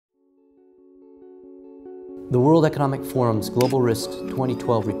The World Economic Forum's Global Risks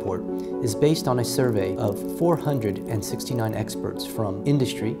 2012 report is based on a survey of 469 experts from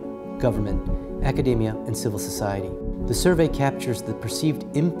industry, government, academia, and civil society. The survey captures the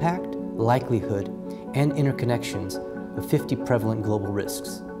perceived impact, likelihood, and interconnections of 50 prevalent global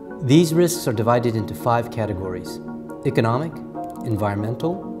risks. These risks are divided into 5 categories: economic,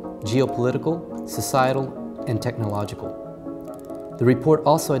 environmental, geopolitical, societal, and technological. The report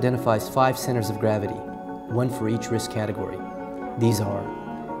also identifies 5 centers of gravity, one for each risk category. These are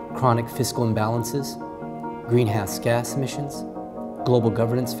chronic fiscal imbalances, greenhouse gas emissions, global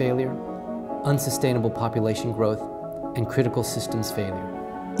governance failure, unsustainable population growth, and critical systems failure.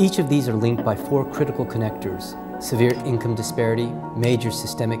 Each of these are linked by 4 critical connectors: severe income disparity, major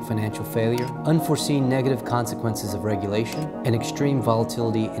systemic financial failure, unforeseen negative consequences of regulation, and extreme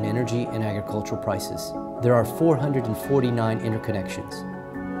volatility in energy and agricultural prices. There are 449 interconnections.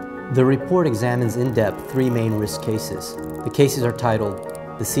 The report examines in depth 3 main risk cases. The cases are titled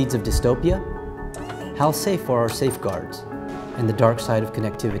The Seeds of Dystopia, How Safe Are Our Safeguards, and The Dark Side of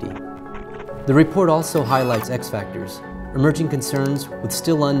Connectivity. The report also highlights X factors, emerging concerns with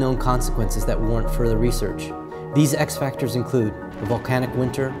still unknown consequences that warrant further research. These X factors include the volcanic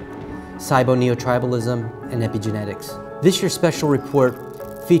winter, cybo-neotribalism, and epigenetics. This year's special report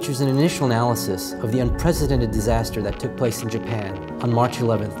features an initial analysis of the unprecedented disaster that took place in Japan on March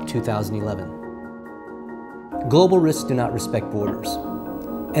 11, 2011. Global risks do not respect borders,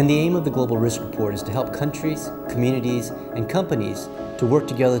 and the aim of the Global Risk Report is to help countries, communities, and companies to work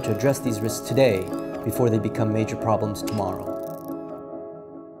together to address these risks today before they become major problems tomorrow.